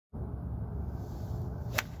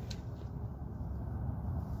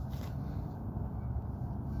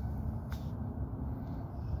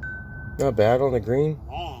Not bad on the green.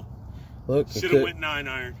 Long. Look, Should have went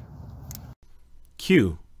 9-iron.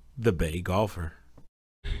 Q, the Bay Golfer.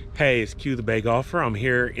 Hey, it's Q, the Bay Golfer. I'm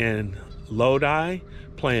here in Lodi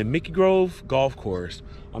playing Mickey Grove Golf Course.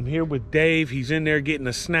 I'm here with Dave. He's in there getting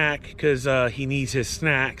a snack because he needs his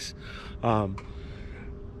snacks.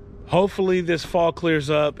 Hopefully this fall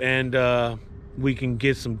clears up and we can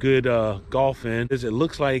get some good golf in. It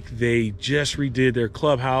looks like they just redid their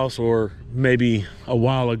clubhouse, or maybe a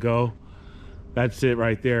while ago. That's it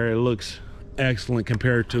right there. It looks excellent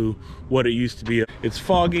compared to what it used to be. It's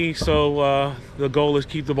foggy, so the goal is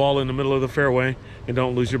keep the ball in the middle of the fairway and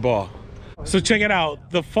don't lose your ball. So check it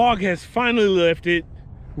out. The fog has finally lifted.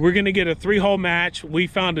 We're gonna get a 3-hole match. We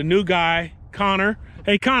found a new guy, Connor.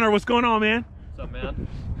 Hey Connor, what's going on, man? What's up, man?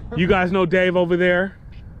 You guys know Dave over there.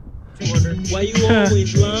 200. Why you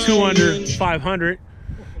always lying? 200, 500.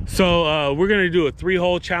 So we're gonna do a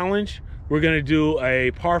 3-hole challenge. We're gonna do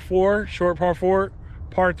a par 4, short par 4,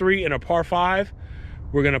 par 3, and a par 5.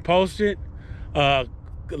 We're gonna post it.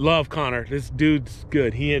 Love Connor. This dude's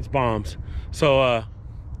good. He hits bombs. So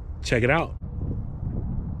check it out.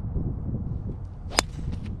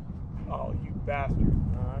 Oh, you bastard.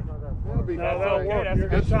 That's a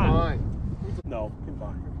good shot. No,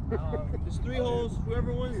 combined. It's 3 holes.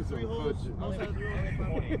 Whoever wins 3 holes. But it's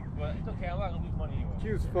okay. I'm not gonna lose money anyway.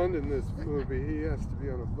 Q's funding this movie. He has to be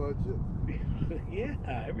on a budget.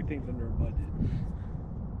 Yeah, everything's under a budget.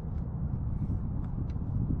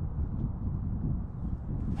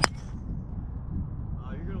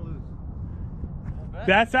 You're gonna lose.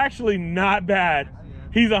 That's actually not bad.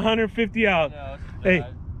 He's 150 out. No, it's Hey,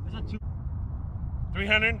 bad. It's a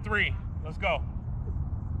 303. Let's go.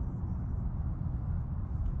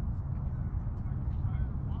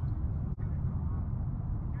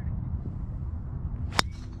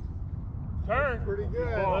 Turn. Pretty good.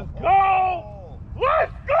 Let's go!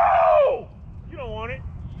 Let's go! You don't want it.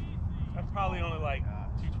 That's probably only like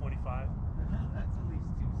 225. That's at least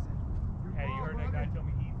 2 cents. Hey, you heard that guy tell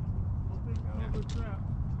me easy.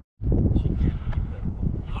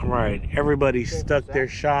 All right, everybody stuck their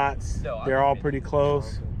shots. They're all pretty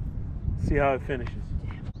close. See how it finishes.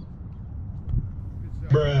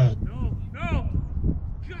 Bruh. No, no!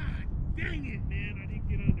 God dang it, man! I didn't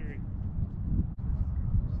get under it.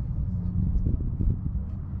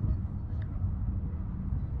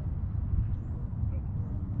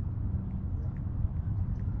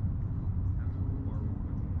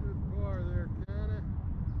 Good bar there, Connor.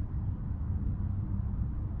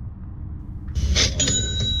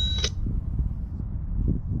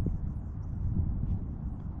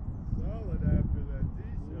 Solid after that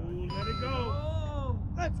tee shot. Ooh, let it go. Oh,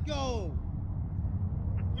 let's go.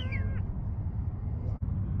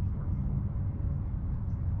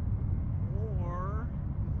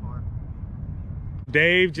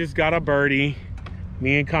 Dave just got a birdie.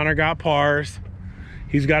 Me and Connor got pars.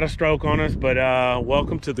 He's got a stroke on us, but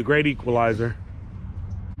welcome to the great equalizer.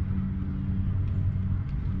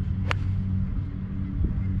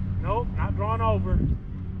 Nope, not drawn over.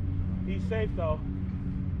 He's safe though.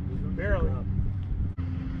 Barely.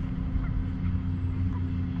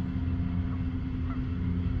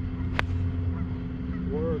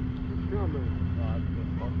 Work. It's coming. That's a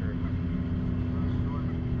good bunker.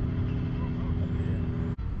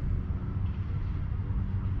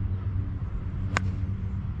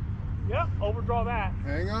 Yep, overdraw that.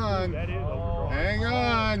 Hang on. That is overdraw. Hang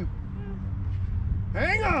on.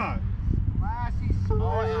 Hang on.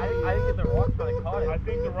 Oh, I didn't get the rocks, but I caught it. I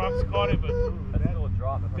think the rocks caught it, but That's still a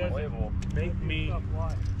drop. That's unbelievable.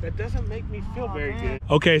 That doesn't make me feel very good.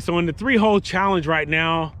 Okay, so in the 3-hole challenge right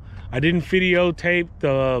now, I didn't videotape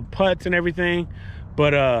the putts and everything,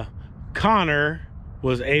 but Connor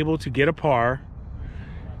was able to get a par.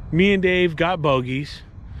 Me and Dave got bogeys.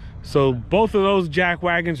 So both of those jack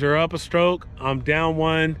wagons are up a stroke. I'm down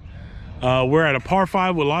 1. We're at a par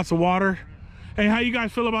 5 with lots of water. Hey, how you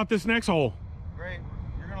guys feel about this next hole? Great.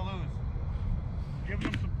 You're gonna lose. Give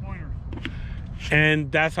them some pointers.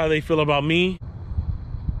 And that's how they feel about me.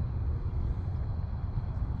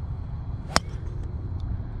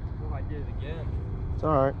 Oh, I did it again. It's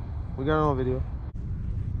all right. We got it on video.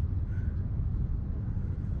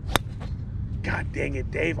 God dang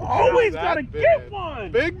it, Dave. Always Not gotta that big. get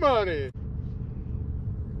one. Big money.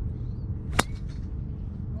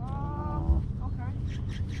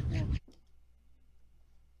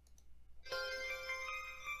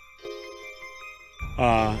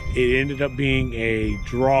 It ended up being a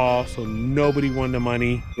draw, so nobody won the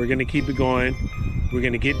money. We're gonna keep it going. We're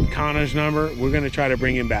gonna get Connor's number. We're gonna try to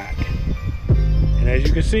bring him back. And as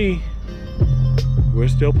you can see, we're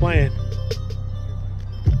still playing.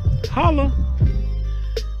 Holla.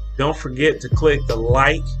 Don't forget to click the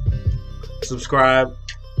like, subscribe,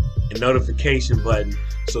 and notification button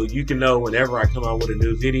so you can know whenever I come out with a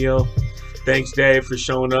new video. Thanks, Dave, for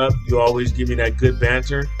showing up. You always give me that good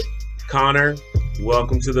banter. Connor,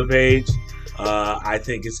 welcome to the page. I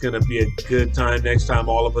think it's going to be a good time next time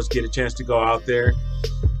all of us get a chance to go out there.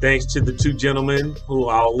 Thanks to the two gentlemen who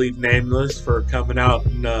I'll leave nameless for coming out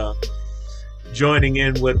and joining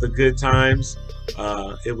in with the good times.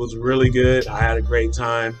 It was really good. I had a great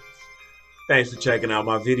time. Thanks for checking out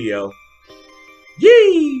my video.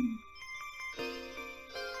 Yee!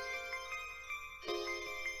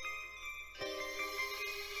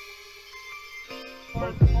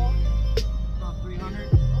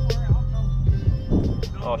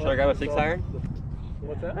 Oh, should I grab a 6 iron?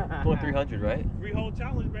 What's that? It's only 300, right? 3-hole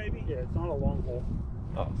challenge, baby. Yeah, it's not a long hole.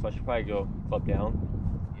 Oh, so I should probably go club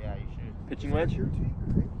down. Yeah, you should. Pitching wedge? Just go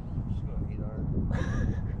 8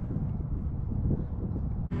 iron.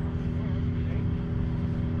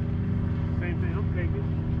 Same thing I'm taking.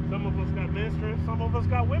 Some of us got men's strength, some of us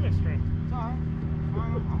got women's strength. It's alright.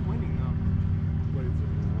 I'm winning though.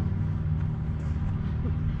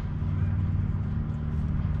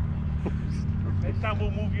 Next time we'll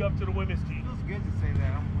move you up to the women's team. It feels good to say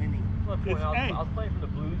that. I'm winning. Hey. I was playing for the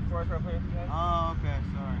Blues before I started playing for you guys. Oh, okay.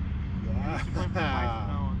 Sorry. You used to play for the Knights,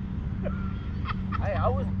 no. I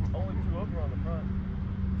was only 2 over on the front.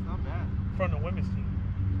 It's not bad. From the women's team.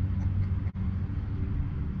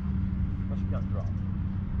 But you got dropped.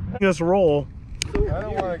 Just roll. I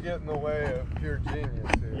don't want to get in the way of pure genius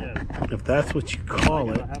here. Yeah. If that's what you call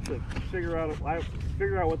I it. have to figure out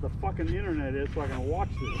what the fucking internet is so I can watch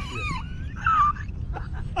this shit.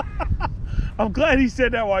 I'm glad he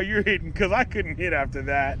said that while you're hitting, because I couldn't hit after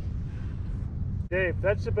that. Dave,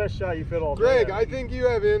 that's the best shot you've hit all day. Greg, I think you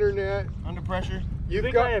have internet. Under pressure? You've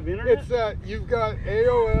think got, I have internet? It's that you've got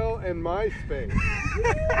AOL and MySpace.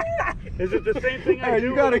 Is it the same thing I do?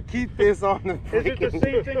 You gotta keep this on the Is it the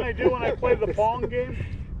same thing I do when I play the Pong game?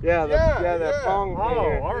 Yeah, that Pong Oh,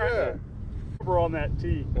 game. all right. Yeah. We're on that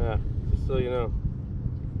tee. Yeah, just so you know.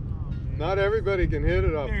 Not everybody can hit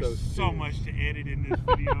it off There's those so tees. much to edit in this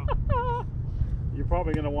video. You're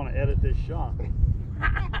probably going to want to edit this shot.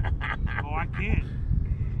 Oh, I can't.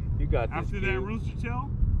 You got this. After that kid. rooster tail,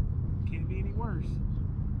 can't be any worse.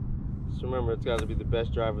 Just remember, it's got to be the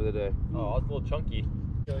best drive of the day. Oh, it's a little chunky.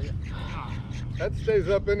 That stays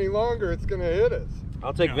up any longer, it's gonna hit us.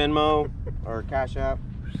 I'll take Yeah. Venmo or Cash App.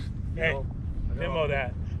 Hey, demo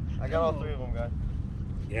that. I got all 3 of them, guys.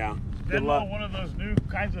 Yeah. Good Venmo, luck. one of those new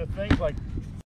kinds of things like